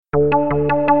Weird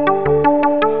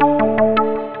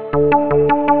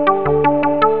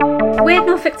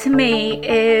Norfolk to me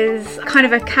is kind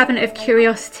of a cabinet of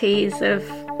curiosities of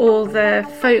all the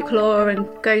folklore and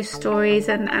ghost stories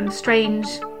and strange,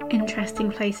 interesting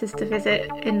places to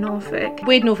visit in Norfolk.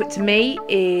 Weird Norfolk to me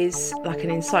is like an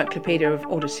encyclopedia of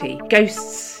oddity.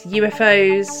 Ghosts,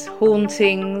 UFOs,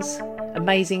 hauntings,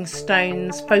 amazing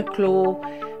stones, folklore,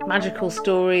 magical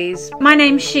stories. My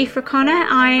name's Shelfanger.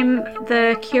 I'm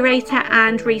the curator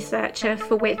and researcher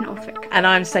for Weird Norfolk. And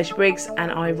I'm Stacia Briggs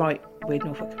and I write Weird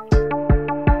Norfolk.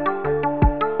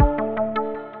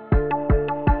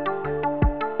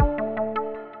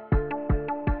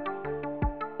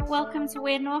 Welcome to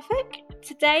Weird Norfolk.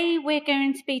 Today we're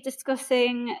going to be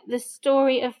discussing the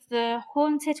story of the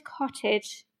haunted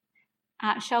cottage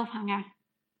at Shelfanger.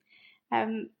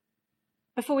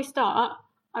 Before we start,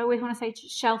 I always want to say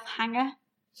Shelfanger,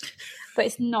 but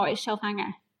it's not, it's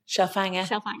Shelfanger. Shelfanger.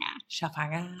 Shelfanger.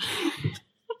 Shelfanger.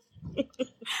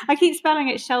 I keep spelling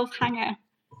it Shelfanger.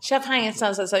 Shelfanger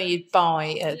sounds like something you'd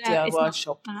buy at a DIY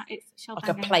shop. It's Shelfanger. Like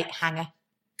a plate hanger.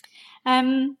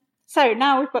 So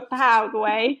now we've got that out of the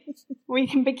way, we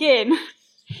can begin.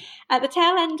 At the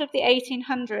tail end of the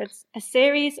 1800s, a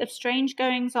series of strange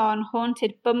goings-on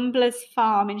haunted Bumbler's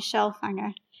farm in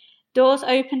Shelfanger. Doors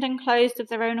opened and closed of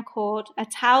their own accord. A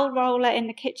towel roller in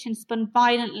the kitchen spun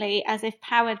violently as if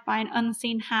powered by an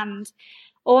unseen hand.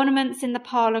 Ornaments in the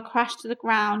parlour crashed to the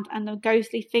ground and the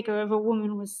ghostly figure of a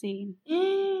woman was seen.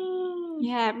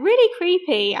 Yeah, really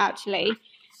creepy, actually.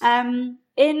 In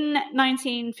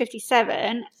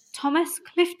 1957, Thomas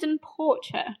Clifton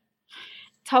Porcher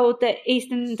told the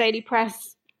Eastern Daily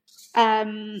Press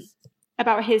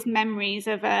about his memories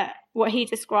of what he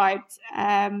described.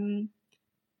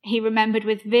 He remembered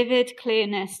with vivid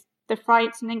clearness the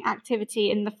frightening activity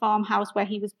in the farmhouse where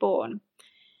he was born.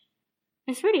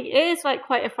 It is like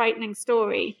quite a frightening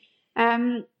story.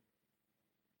 And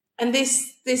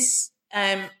this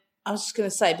I was just going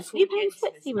to say before you playing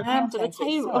footsie with me under the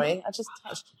table. Sorry, I just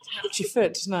touched your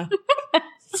foot, didn't I?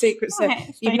 Secret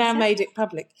set. You've now made it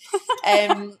public.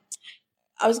 I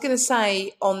was going to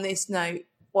say on this note,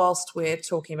 whilst we're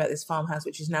talking about this farmhouse,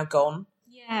 which is now gone.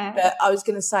 Yeah. But I was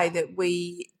going to say that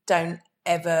we don't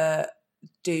ever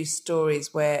do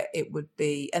stories where it would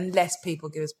be, unless people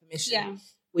give us permission. Yeah.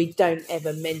 We don't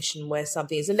ever mention where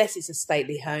something is, unless it's a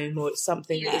stately home or it's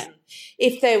something that isn't.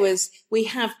 If there was, we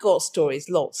have got stories,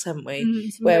 lots, haven't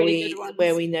we? Where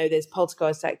we know there's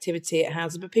poltergeist activity at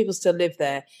houses, but people still live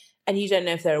there, and you don't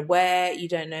know if they're aware. You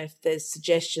don't know if there's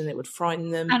suggestion that would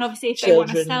frighten them. And obviously, if they want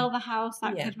to sell the house,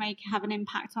 that could have an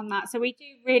impact on that. So we do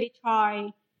really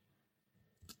try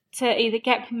to either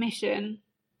get permission,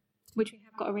 which we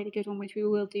have got a really good one, which we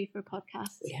will do for a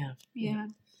podcast. We have, yeah.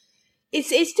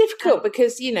 It's difficult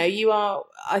because,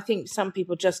 I think some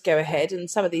people just go ahead and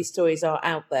some of these stories are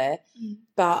out there,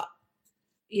 but,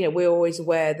 we're always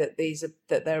aware that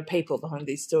that there are people behind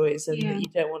these stories and that you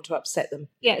don't want to upset them.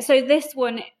 Yeah, so this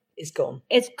one is gone.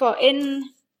 It's got in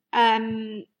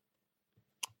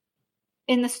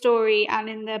the story and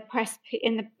in the press,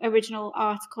 in the original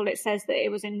article, it says that it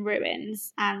was in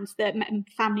ruins and that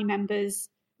family members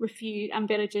refused and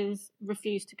villagers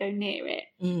refused to go near it.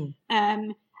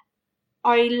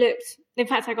 I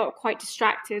got quite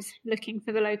distracted looking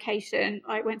for the location.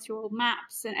 I went through all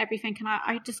maps and everything, and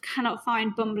I just cannot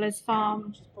find Bumbler's farm.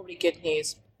 Which is probably good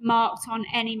news. Marked on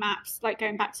any maps, like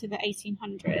going back to the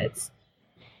 1800s,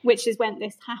 which is when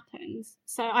this happened.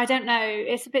 So I don't know.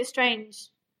 It's a bit strange,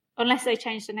 unless they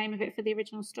changed the name of it for the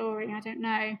original story. I don't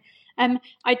know.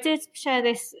 I did share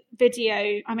this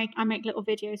video. I make little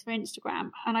videos for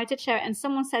Instagram, and I did share it. And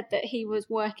someone said that he was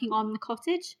working on the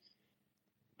cottage.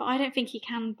 But I don't think he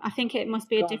can. I think it must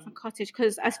be a different cottage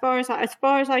because, as far as I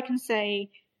can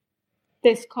say,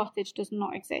 this cottage does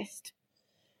not exist,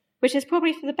 which is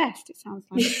probably for the best. It sounds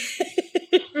like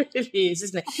it really is,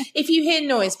 isn't it? If you hear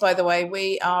noise, by the way,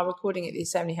 we are recording at the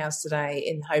Assembly House today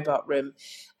in the Hobart Room,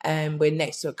 and we're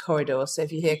next to a corridor. So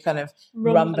if you hear kind of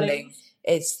rumbling,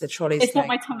 it's the trolleys. It's not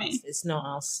my tummy. It's not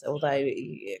us, although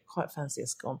you quite fancy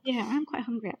us gone. Yeah, I'm quite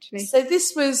hungry actually. So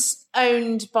this was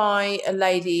owned by a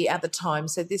lady at the time.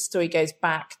 So this story goes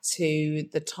back to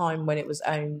the time when it was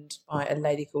owned by a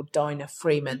lady called Dinah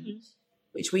Freeman,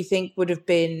 which we think would have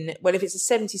been, well, if it's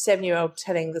a 77-year-old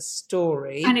telling the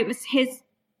story. And it was his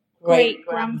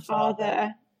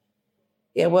great-grandfather.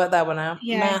 Yeah, work that one out.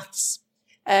 Yeah.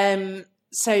 Maths.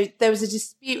 So there was a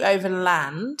dispute over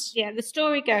land. Yeah, the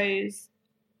story goes,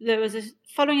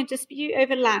 following a dispute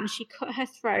over land, she cut her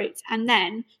throat, and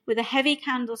then, with a heavy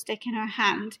candlestick in her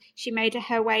hand, she made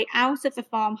her way out of the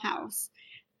farmhouse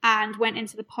and went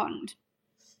into the pond.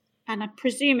 and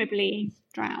presumably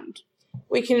drowned.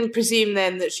 We can presume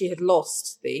then that she had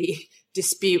lost the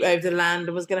dispute over the land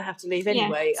and was going to have to leave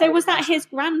anyway. So was that his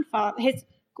grandfather?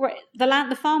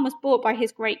 The farm was bought by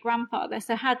his great grandfather.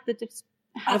 So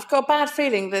I've got a bad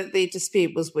feeling that the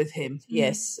dispute was with him.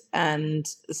 Yes, and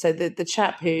so the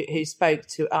chap who spoke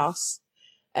to us,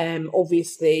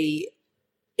 obviously,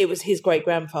 it was his great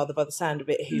grandfather, by the sound of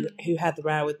it, who had the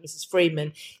row with Mrs.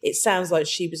 Freeman. It sounds like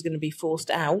she was going to be forced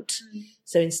out,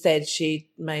 so instead she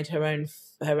made her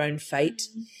own fate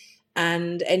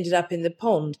and ended up in the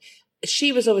pond.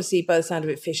 She was obviously, by the sound of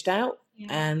it, fished out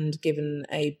and given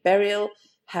a burial.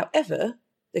 However,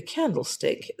 the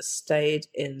candlestick stayed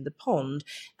in the pond,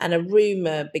 and a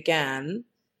rumour began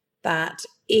that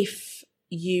if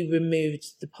you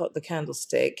removed the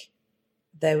candlestick,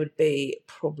 there would be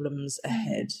problems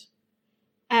ahead.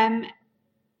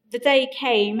 The day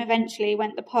came eventually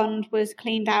when the pond was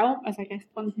cleaned out, as I guess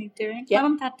ponds need doing. Yep. My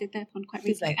mum and dad did their pond quite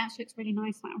recently. It actually looks really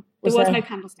nice now. There was no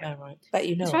candlestick. Oh, right. That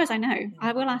you know. As far as I know.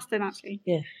 I will ask them, actually.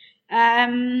 Yeah.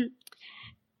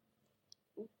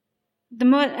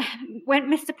 When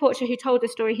Mr. Porcher, who told the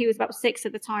story, he was about 6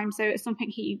 at the time, so it's something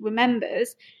he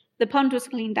remembers. The pond was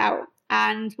cleaned out,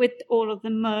 and with all of the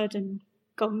mud and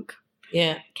gunk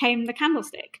came the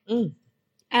candlestick.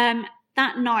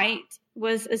 That night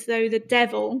was as though the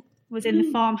devil was in the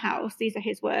farmhouse. These are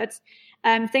his words.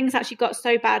 Things actually got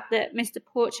so bad that Mr.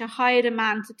 Porcher hired a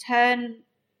man to turn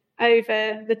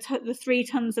over the 3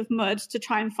 tons of mud to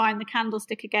try and find the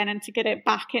candlestick again and to get it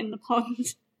back in the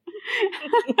pond.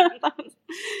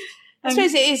 I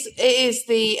suppose it is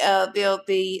the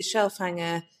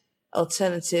Shelfanger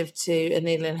alternative to a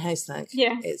needle in a haystack.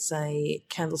 Yeah, it's a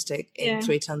candlestick in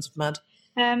 3 tons of mud.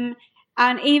 And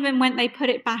even when they put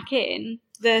it back in,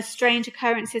 the strange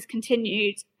occurrences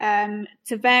continued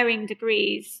to varying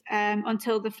degrees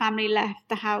until the family left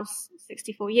the house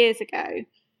 64 years ago.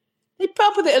 They put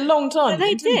up with it a long time.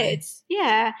 They did.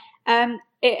 Yeah.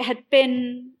 It had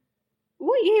been...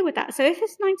 What year would that? So if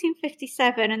it's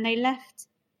 1957 and they left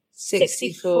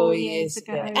 64 years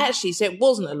ago. Actually, so it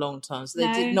wasn't a long time. So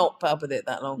they did not put up with it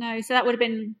that long. No, so that would have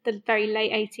been the very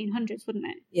late 1800s, wouldn't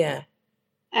it? Yeah.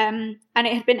 And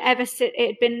it had been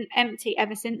empty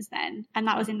ever since then, and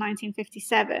that was in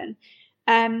 1957.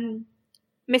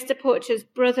 Mr. Porcher's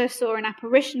brother saw an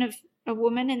apparition of a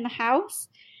woman in the house,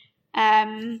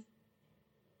 but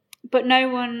no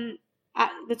one at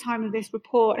the time of this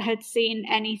report had seen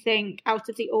anything out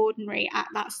of the ordinary at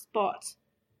that spot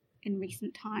in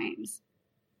recent times.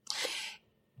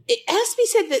 It has to be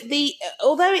said that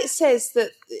although it says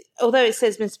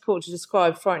Mr. Porcher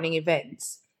described frightening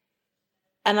events,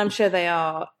 and I'm sure they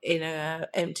are in an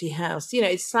empty house,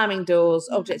 it's slamming doors,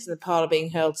 objects in the parlour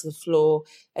being hurled to the floor,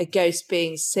 a ghost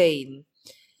being seen.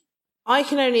 I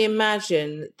can only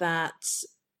imagine that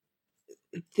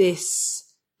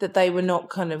they were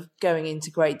not kind of going into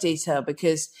great detail,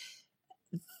 because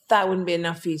that wouldn't be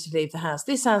enough for you to leave the house.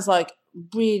 This sounds like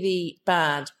really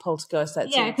bad poltergeist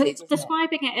activity. Yeah, because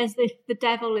describing it as if the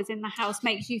devil is in the house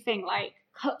makes you think like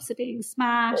cups are being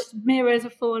smashed, mirrors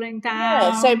are falling down.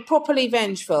 Yeah, so properly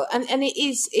vengeful. And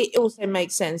it also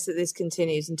makes sense that this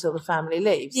continues until the family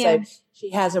leaves. Yeah. So she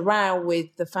has a row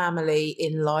with the family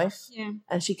in life,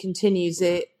 and she continues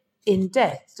it in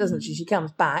death, doesn't she? She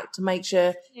comes back to make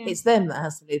sure it's them that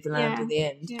has to leave the land in the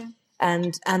end. Yeah.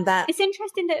 And that it's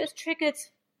interesting that it was triggered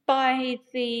by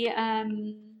the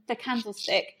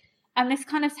candlestick, and this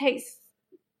kind of takes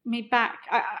me back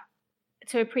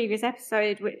to a previous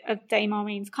episode of Dame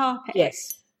Armene's carpet.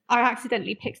 Yes, I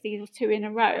accidentally picked these 2 in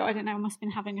a row. I don't know, I must have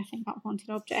been having a thing about haunted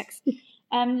objects.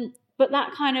 But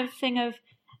that kind of thing of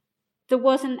there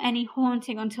wasn't any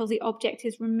haunting until the object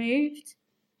is removed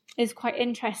is quite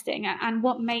interesting, and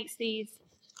what makes these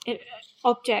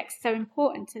objects so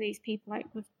important to these people. Like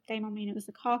with Dame Armene, it was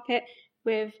the carpet.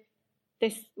 With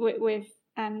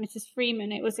Mrs.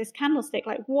 Freeman, it was this candlestick.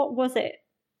 Like, what was it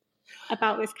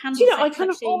about this candlestick? I kind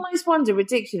of almost wonder,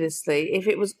 ridiculously, if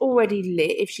it was already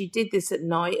lit, if she did this at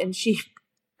night and she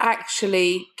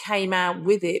actually came out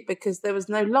with it because there was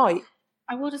no light.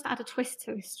 I will just add a twist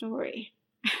to this story.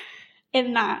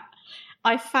 In that,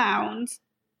 I found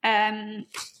a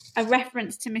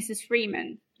reference to Mrs.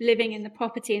 Freeman living in the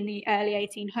property in the early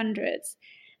 1800s.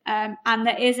 And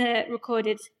there is a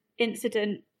recorded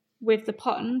incident with the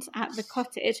pond at the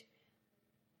cottage.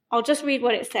 I'll just read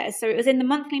what it says. So it was in the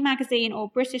Monthly Magazine or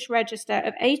British Register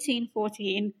of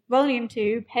 1814, Volume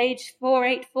 2, page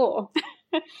 484.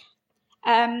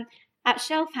 At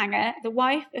Shelfanger, the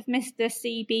wife of Mr.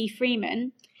 C.B.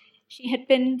 Freeman, she had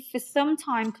been for some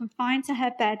time confined to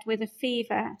her bed with a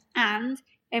fever and,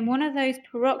 In one of those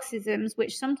paroxysms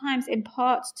which sometimes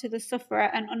impart to the sufferer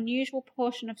an unusual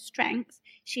portion of strength,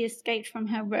 she escaped from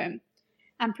her room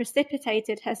and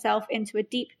precipitated herself into a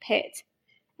deep pit.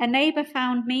 A neighbour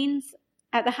found means,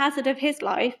 at the hazard of his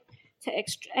life, to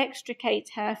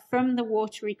extricate her from the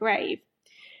watery grave.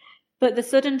 But the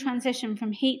sudden transition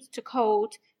from heat to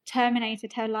cold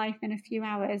terminated her life in a few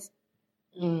hours.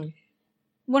 Mm.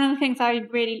 One of the things I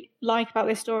really like about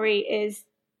this story is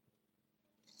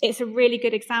it's a really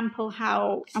good example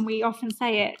how, and we often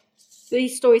say it,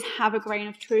 these stories have a grain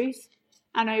of truth,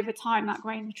 and over time that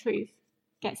grain of truth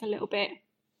gets a little bit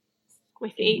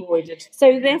squiffy. Embroidered.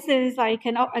 So this is like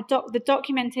the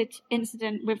documented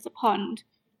incident with the pond.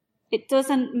 It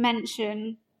doesn't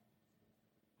mention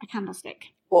a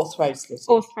candlestick. Or throat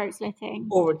slitting.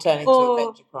 Or returning to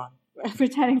avenge a crime.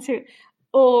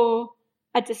 Or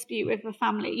a dispute with the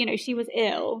family. You know, she was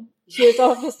ill. She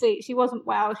wasn't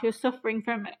well. She was suffering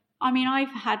from it. I mean,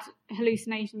 I've had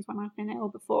hallucinations when I've been ill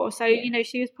before. So, you know,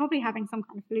 she was probably having some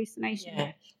kind of hallucination.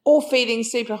 Yeah. Or feeling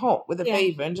super hot with a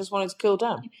fever and just wanted to cool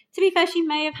down. To be fair, she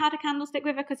may have had a candlestick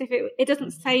with her because if it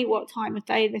doesn't say what time of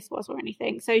day this was or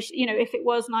anything. So, you know, if it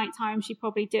was nighttime, she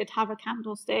probably did have a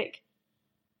candlestick.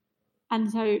 And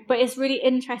so, but it's really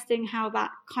interesting how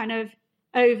that kind of,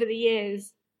 over the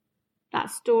years,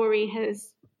 that story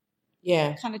has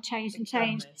kind of changed and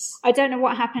changed. I don't know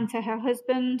what happened to her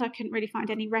husband. I couldn't really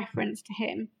find any reference to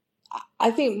him.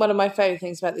 I think one of my favourite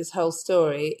things about this whole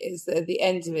story is that at the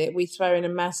end of it, we throw in a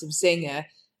massive zinger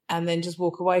and then just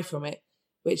walk away from it,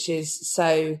 which is,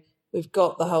 so we've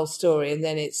got the whole story and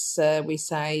then it's, we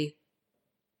say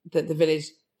that the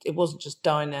village, it wasn't just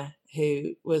Dinah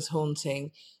who was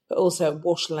haunting, but also at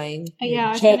Wash Lane,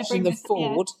 Church in the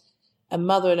Ford. A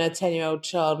mother and her 10-year-old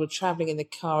child were travelling in the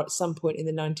car at some point in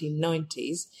the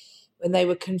 1990s when they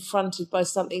were confronted by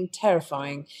something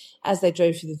terrifying. As they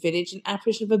drove through the village, an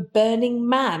apparition of a burning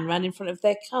man ran in front of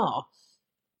their car.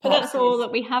 But that's all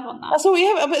that we have on that. That's all we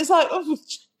have. But it's like, oh,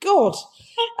 God.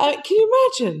 Can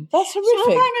you imagine? That's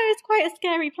horrific. Shelfanger is quite a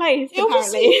scary place,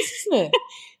 apparently. Isn't it?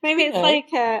 Maybe it's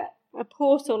like a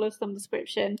portal of some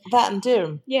description. That and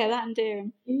Durham. Yeah, that and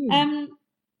Durham.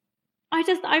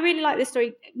 I really like this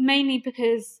story, mainly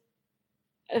because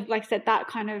of, like I said, that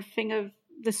kind of thing of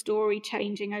the story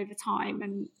changing over time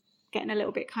and getting a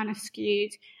little bit kind of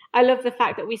skewed. I love the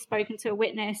fact that we've spoken to a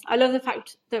witness. I love the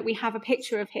fact that we have a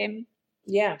picture of him.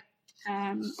 Yeah.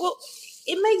 Well,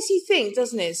 it makes you think,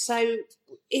 doesn't it? So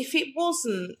if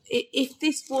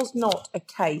this was not a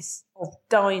case of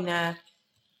Dinah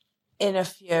in a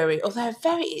fury, although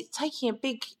it's taking a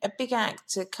big act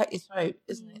to cut your throat,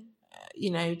 isn't it? You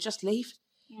know, just leave.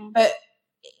 Yeah. But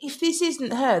if this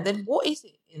isn't her, then what is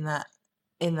it in that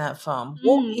farm?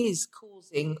 What is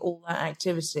causing all that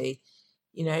activity?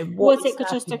 You know, was it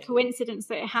just a coincidence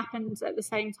that it happened at the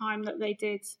same time that they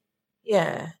did?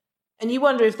 Yeah, and you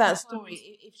wonder if that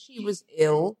story, if she was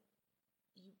ill,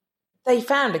 they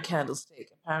found a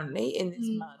candlestick apparently in this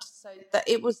mud, so that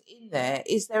it was in there.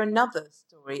 Is there another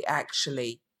story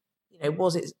actually? You know,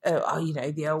 was it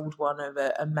the old one of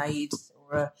a maid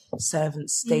or a servant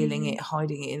stealing it,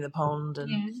 hiding it in the pond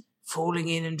and falling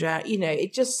in and drowning? You know,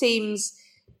 it just seems,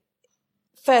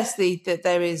 firstly, that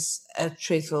there is a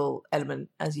truthful element,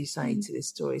 as you say, to this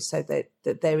story, so that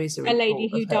there is a lady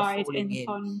who died in the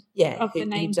pond. Yeah,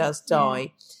 who does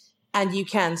die. And you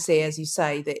can see, as you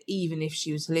say, that even if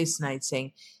she was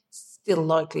hallucinating, still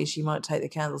likely she might take the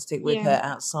candlestick with her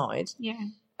outside. Yeah.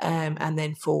 And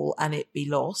then fall and it be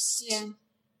lost. Yeah.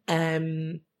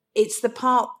 It's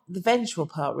the vengeful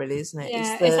part, really, isn't it?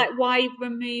 Yeah, it's like, why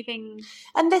removing...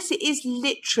 Unless it is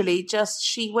literally just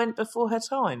she went before her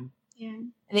time. Yeah.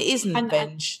 And it isn't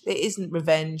revenge. It isn't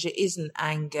revenge. It isn't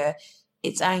anger.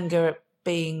 It's anger at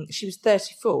being... She was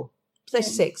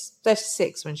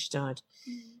 36 when she died.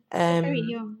 Very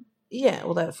young. Yeah,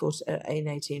 although at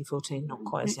 18, 14, not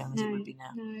quite as young as it would be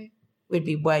now. No. We'd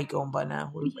be way gone by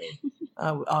now, wouldn't we?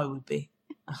 I would be.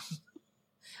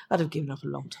 I'd have given up a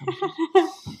long time ago.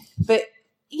 But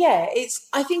yeah,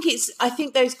 I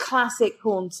think those classic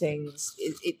hauntings.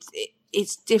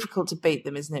 It's difficult to beat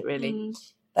them, isn't it? Really,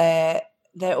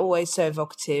 they're always so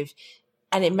evocative,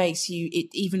 and it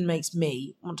even makes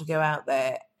me want to go out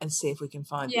there and see if we can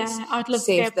find this. Yeah, I'd love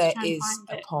see to if there is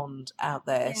a pond out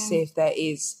there. Yeah. See if there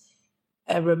is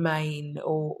a remain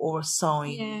or a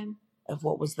sign of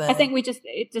what was there. I think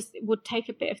it just would take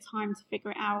a bit of time to figure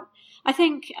it out. I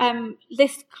think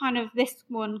this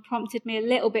one prompted me a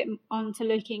little bit onto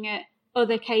looking at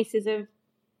other cases of.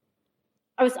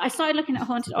 I started looking at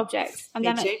haunted objects, and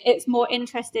then it's more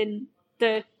interesting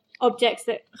the objects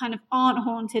that kind of aren't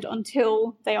haunted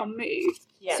until they are moved.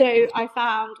 Yeah. So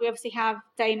we obviously have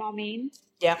Dame Armine.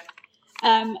 Yeah.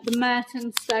 The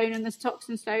Merton Stone and the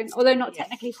Stockton Stone, although not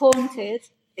technically haunted.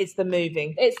 It's the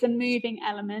moving. It's the moving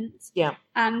element. Yeah.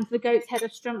 And the Goat's Head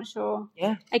of Strumpshaw.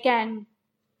 Yeah. Again,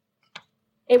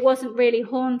 it wasn't really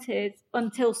haunted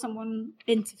until someone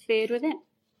interfered with it.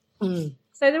 Mm.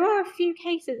 So there are a few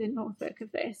cases in Norfolk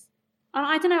of this. And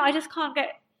I don't know, I just can't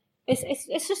get...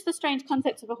 It's just the strange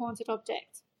concept of a haunted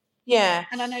object. Yeah.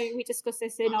 And I know we discussed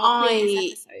this in our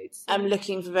previous episodes. I'm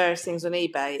looking for various things on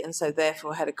eBay, and so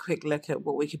therefore had a quick look at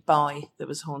what we could buy that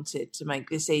was haunted to make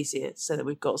this easier, so that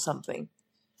we've got something.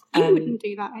 You wouldn't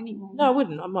do that anyway. No, I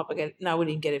wouldn't. I wouldn't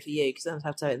even get it for you because I don't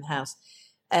have to have it in the house.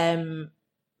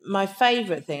 My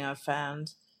favourite thing I've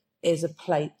found is a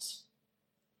plate.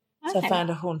 Okay. So I found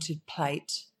a haunted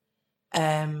plate.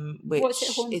 Which what's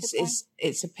it haunted by?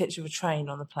 It's a picture of a train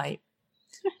on the plate.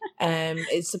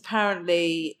 It's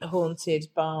apparently haunted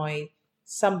by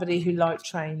somebody who liked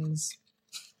trains.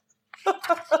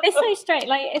 It's so strange.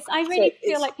 I really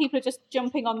feel like people are just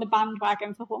jumping on the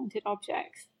bandwagon for haunted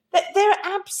objects. There are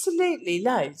absolutely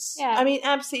loads. Yeah. I mean,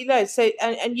 absolutely loads. So,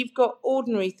 and you've got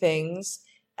ordinary things,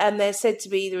 and they're said to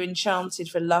be either enchanted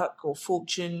for luck or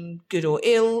fortune, good or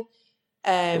ill,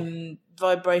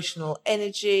 vibrational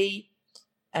energy,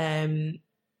 and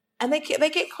they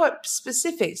get quite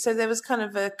specific. So there was kind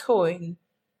of a coin,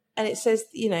 and it says,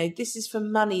 this is for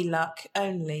money luck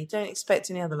only. Don't expect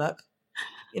any other luck.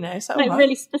 So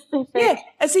really specific. Yeah,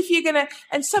 as if you're gonna.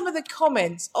 And some of the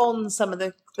comments on some of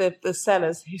the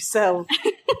sellers who sell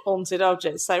haunted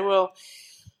objects say, "Well,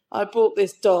 I bought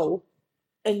this doll,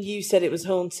 and you said it was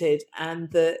haunted,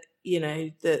 and that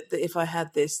that if I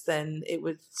had this, then it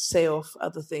would say off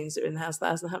other things that are in the house.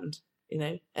 That hasn't happened.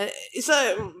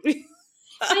 So."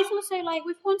 It's also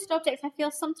with haunted objects, I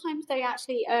feel sometimes they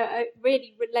actually are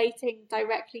really relating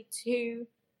directly to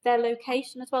their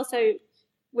location as well. So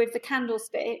with the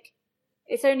candlestick,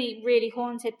 it's only really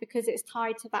haunted because it's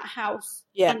tied to that house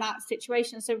and that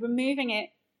situation. So removing it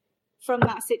from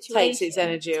that situation takes its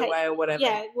energy away or whatever.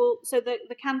 Yeah, well, so the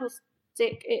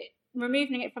candlestick,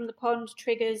 removing it from the pond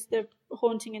triggers the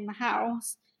haunting in the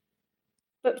house,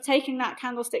 but taking that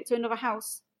candlestick to another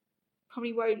house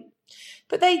probably won't.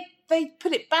 But they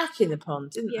put it back in the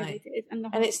pond, didn't they? Yeah, they did.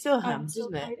 And it still happens,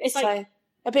 doesn't it? It's so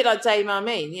a bit like Dame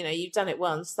Armine, you've done it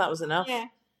once, that was enough. Yeah.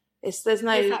 There's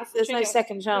no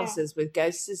second chances with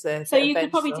ghosts, is there? So you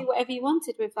could probably do whatever you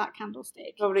wanted with that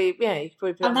candlestick. Probably, yeah. You could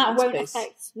probably put and that won't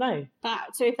affect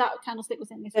that. So if that candlestick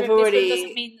was in this room, this room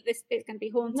doesn't mean that it's going to be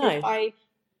haunted by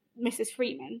Mrs.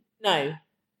 Freeman. No,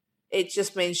 it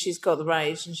just means she's got the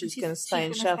rage and she's going to stay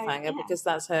in Shelfanger because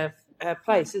that's her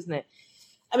place, isn't it?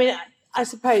 I mean, I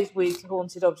suppose with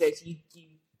haunted objects, you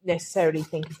necessarily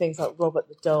think of things like Robert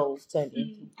the Doll, don't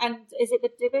you? And is it the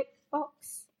Dybbuk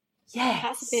box? Yeah,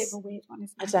 that's a bit of a weird one,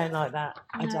 isn't it? I don't like that.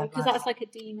 No, I don't because that's like a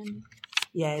demon.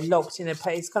 Yeah, locked in a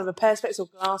place. It's kind of a perspex or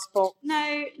glass box.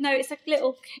 No, it's a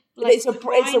little. It's a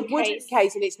wooden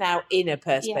case, and it's now in a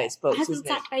perspex box. Hasn't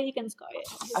Zach Bagan's got it?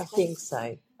 I think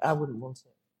so. I wouldn't want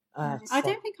it. I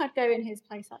don't think I'd go in his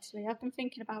place. Actually, I've been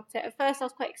thinking about it. At first, I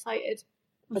was quite excited.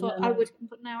 I thought I would,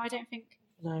 but no, I don't think.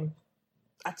 No,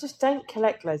 I just don't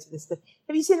collect loads of this stuff.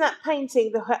 Have you seen that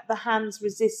painting? The hands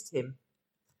resist him.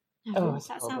 Oh, that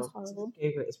sounds horrible.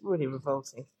 Google it. It's really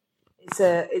revolting. It's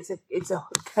a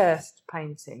cursed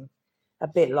painting. A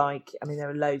bit like, I mean,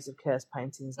 there are loads of cursed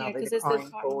paintings, aren't there? The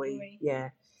Crying Boy. Yeah.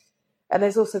 And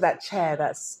there's also that chair,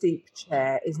 that steep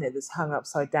chair, isn't it, that's hung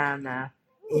upside down now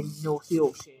in North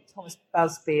Yorkshire. Thomas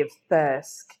Busby of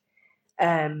Thirsk.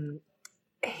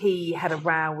 He had a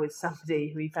row with somebody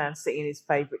who he found sitting in his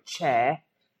favourite chair,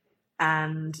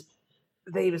 and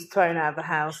he was thrown out of the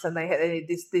house, and they had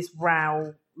this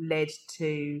row led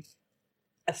to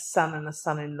a son and a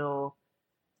son-in-law,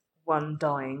 one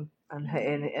dying and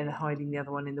hiding the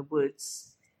other one in the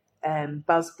woods.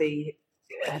 Busby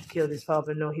had killed his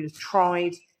father-in-law. He was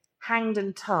tried, hanged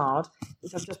and tarred,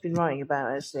 which I've just been writing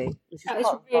about, actually. That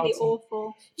was really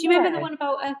awful. Do you remember the one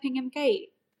about Erpingham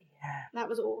Gate? Yeah. That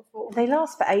was awful. They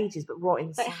last for ages, but rot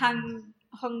in Like hung,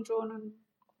 drawn and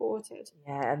quartered.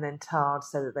 Yeah, and then tarred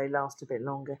so that they last a bit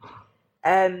longer.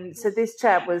 So this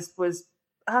chap was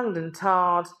hung and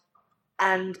tarred,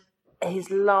 and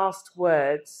his last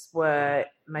words were,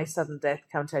 "May sudden death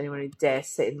come to anyone who dares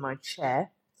sit in my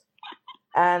chair."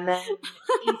 And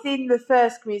he's in the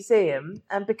Thirsk Museum,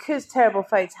 and because terrible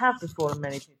fates have befallen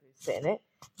many people who sit in it,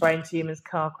 brain tumours,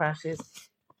 car crashes,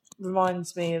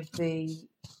 reminds me of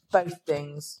both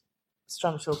things,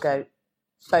 Strumpshaw Goat.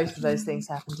 Both of those things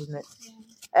happened, didn't it?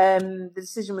 Yeah. The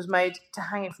decision was made to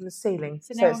hang it from the ceiling.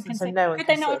 So no one can sit. Could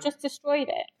they not have just destroyed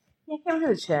it? Yeah, get rid of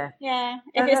the chair. Yeah,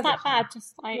 if it's that bad,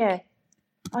 just like... Yeah.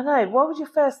 I know. What would your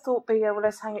first thought be? Well,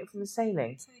 let's hang it from the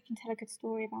ceiling. So we can tell a good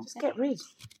story about it. Just get rid.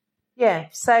 Yeah.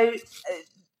 So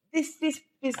this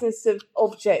business of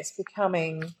objects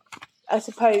becoming, I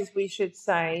suppose we should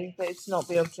say that it's not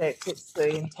the object, it's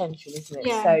the intention, isn't it?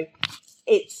 Yeah. So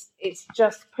it's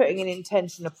just putting an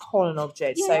intention upon an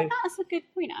object. Yeah, so that's a good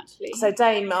point, actually. So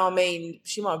Dame, I mean,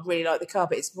 she might really like the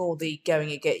carpet. It's more the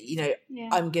going and get.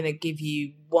 I'm going to give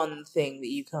you one thing that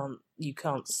you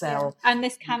can't sell. Yeah. And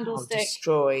this candlestick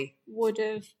destroy would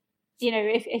have,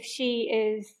 if she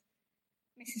is,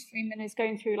 Mrs. Freeman is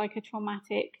going through like a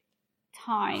traumatic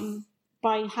time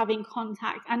by having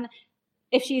contact, and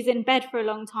if she's in bed for a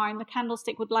long time, the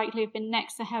candlestick would likely have been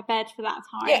next to her bed for that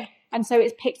time. Yeah. And so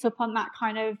it's picked up on that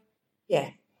kind of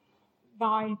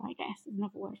vibe, I guess is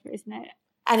another word for it, isn't it?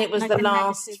 And it was like the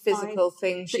last physical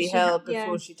thing she held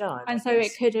before she died. And so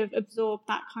it could have absorbed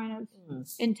that kind of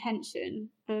intention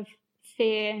of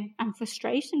fear and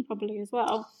frustration probably as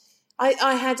well. I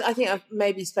think I've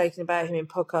maybe spoken about him in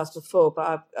podcasts before,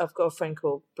 but I've got a friend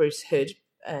called Bruce Hood,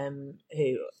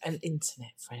 who an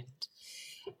internet friend.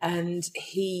 And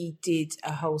he did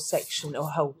a whole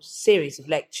series of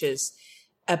lectures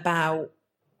about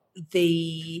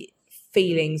the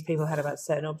feelings people had about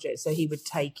certain objects. So he would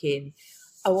take in,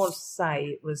 I want to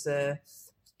say it was a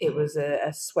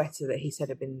sweater that he said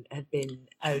had been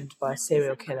owned by a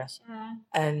serial killer,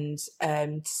 and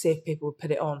to see if people would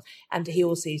put it on. And he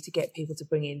also used to get people to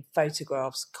bring in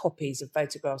copies of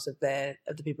photographs of the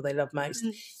people they love most,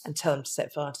 and tell them to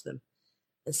set fire to them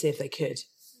and see if they could.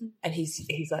 And he's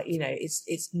like,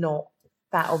 it's not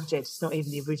that object. It's not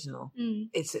even the original.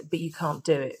 But you can't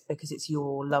do it because it's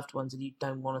your loved ones and you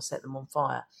don't want to set them on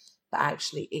fire. But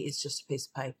actually, it is just a piece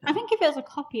of paper. I think if it was a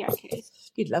copy, I could.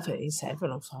 You'd love it. You'd set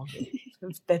everyone on fire.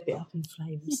 They'd be up in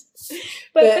flames.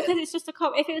 but because it's just a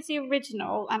copy, if it was the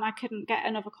original and I couldn't get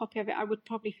another copy of it, I would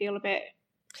probably feel a bit.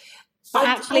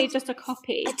 But just a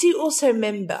copy. I do also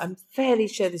remember, I'm fairly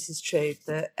sure this is true,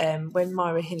 that when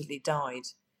Myra Hindley died,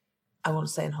 I want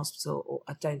to say in hospital, or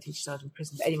I don't think she died in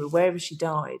prison, but anyway, wherever she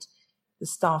died, the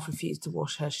staff refused to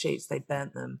wash her sheets. They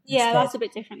burnt them. Yeah, instead. That's a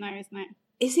bit different though, isn't it?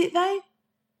 Is it though?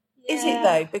 Yeah. Is it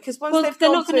though? Because once they've they're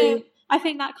gone not through... Gonna, I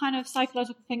think that kind of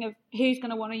psychological thing of who's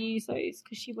going to want to use those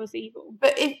because she was evil.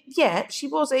 But she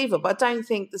was evil, but I don't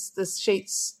think the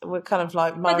sheets were kind of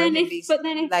like Myra Hindley's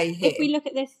if we look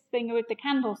at this thing with the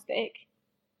candlestick,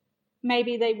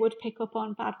 maybe they would pick up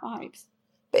on bad vibes.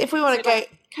 But if we want to go...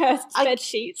 cursed bed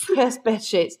sheets. Cursed bed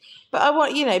sheets. But I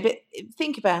want, but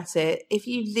think about it. If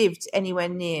you lived anywhere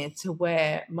near to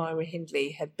where Myra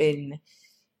Hindley had been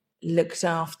looked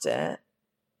after,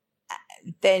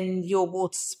 then your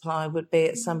water supply would be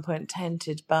at some point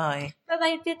tainted by... But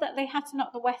they did that. They had to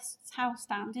knock the West's house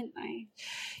down, didn't they?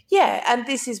 Yeah, and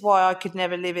this is why I could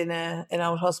never live in an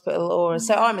old hospital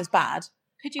so I'm as bad.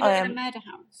 Could you live in a murder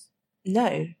house?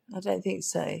 No, I don't think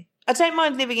so. I don't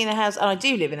mind living in a house, and I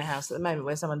do live in a house at the moment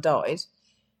where someone died,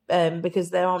 because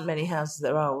there aren't many houses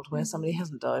that are old where somebody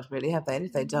hasn't died, really, have they? And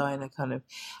if they die in a kind of...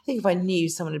 I think if I knew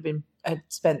someone had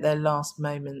spent their last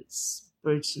moments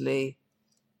brutally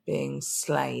being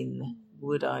slain,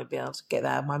 would I be able to get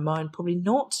that out of my mind? Probably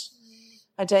not.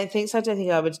 I don't think so. I don't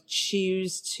think I would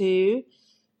choose to.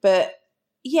 But,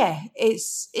 yeah,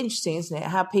 it's interesting, isn't it,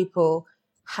 how people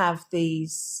have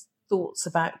these... thoughts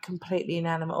about completely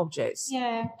inanimate objects.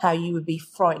 Yeah. How you would be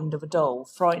frightened of a doll,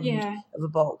 frightened of a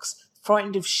box,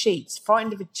 frightened of sheets,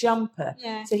 frightened of a jumper.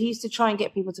 Yeah. So he used to try and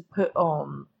get people to put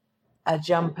on a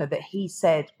jumper that he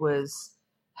said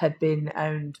had been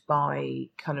owned by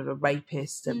kind of a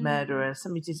rapist, a murderer,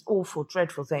 somebody did awful,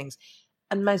 dreadful things.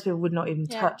 And most people would not even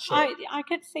touch it. I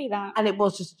could see that. And it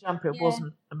was just a jumper. It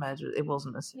wasn't a murder. It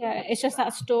wasn't a... Yeah, it's just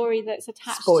that story that's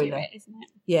attached to it, isn't it?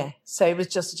 Yeah, so it was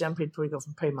just a jumper he'd probably got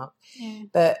from Primark. Yeah.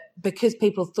 But because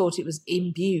people thought it was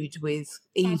imbued with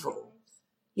evil,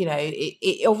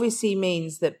 it obviously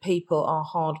means that people are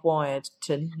hardwired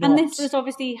to not... And this has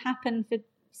obviously happened for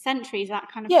centuries,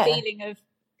 that kind of feeling of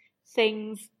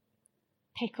things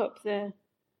pick up the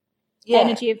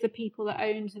energy of the people that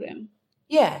owned them.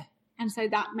 Yeah. And so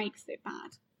that makes it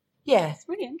bad. Yeah, it's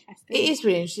really interesting. It is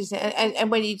really interesting,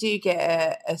 and when you do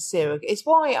get a serial, it's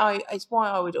why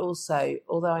I would also,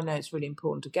 although I know it's really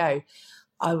important to go,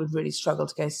 I would really struggle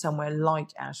to go somewhere like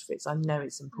Auschwitz. I know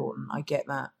it's important. I get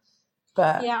that,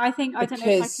 but I don't know if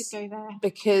I could go there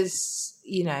because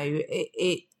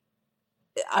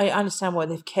I understand why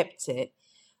they've kept it.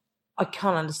 I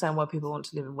can't understand why people want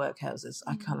to live in workhouses.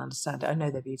 I can't understand it. I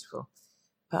know they're beautiful.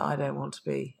 But I don't want to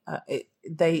be.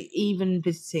 They even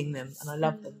visiting them, and I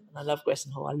love them, and I love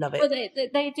Gresson Hall. I love it. Well,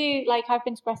 they do. Like I've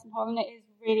been to Gresson Hall, and it is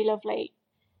really lovely.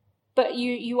 But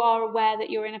you are aware that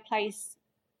you're in a place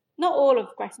not all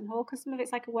of Gresson Hall, because some of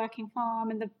it's like a working farm,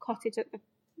 and the cottage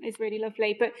is really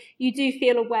lovely. But you do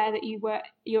feel aware that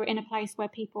you're in a place where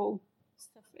people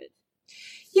suffered.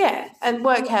 Yeah, and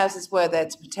workhouses were there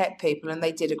to protect people, and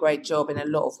they did a great job in a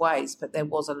lot of ways. But there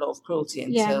was a lot of cruelty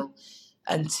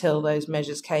until those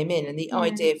measures came in. And the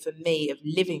idea for me of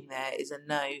living there is a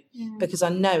no, because I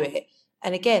know it.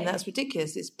 And again, that's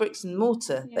ridiculous. It's bricks and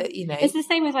mortar. Yeah. That, you know, it's the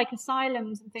same with like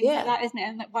asylums and things like that, isn't it?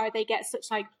 And why they get such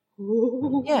like,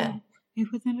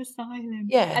 it was an asylum.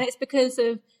 Yeah, and it's because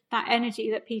of that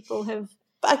energy that people have.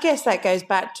 But I guess that goes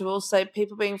back to also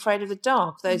people being afraid of the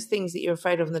dark. Those things that you're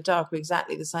afraid of in the dark are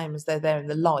exactly the same as they're there in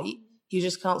the light. You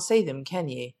just can't see them, can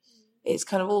you? It's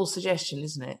kind of all suggestion,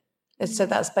 isn't it? So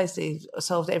that's basically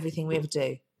solved everything we ever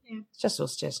do. Yeah. It's just all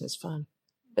suggestion. It's fun.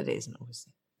 But it isn't,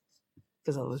 obviously.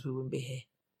 Because otherwise we wouldn't be here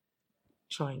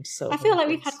trying to solve. I feel like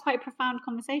we've had quite a profound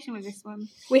conversation with this one.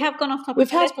 We have gone off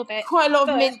topic a little bit. We've had quite a lot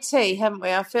of mint tea, haven't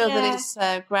we? I feel that it's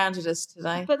grounded us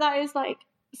today. But that is like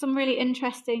some really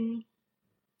interesting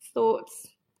thoughts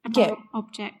about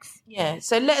objects. Yeah,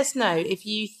 so let us know if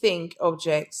you think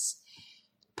objects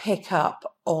pick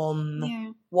up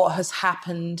on what has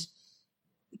happened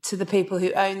to the people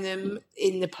who own them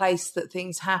in the place that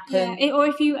things happen. Yeah, or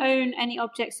if you own any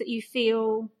objects that you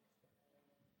feel,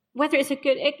 whether it's a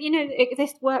good,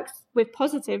 this works with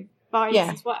positive vibes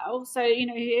as well. So,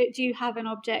 do you have an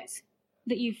object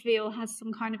that you feel has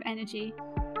some kind of energy?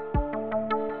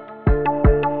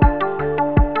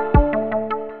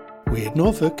 Weird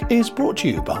Norfolk is brought to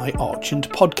you by Archant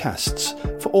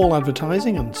Podcasts. For all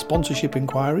advertising and sponsorship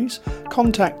inquiries,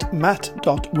 contact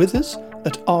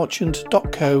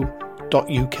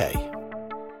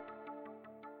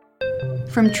matt.withers@archant.co.uk.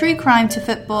 From true crime to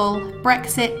football,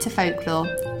 Brexit to folklore.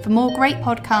 For more great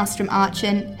podcasts from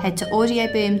Archant, head to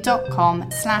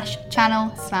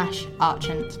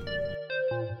audioboom.com/channel/Archant.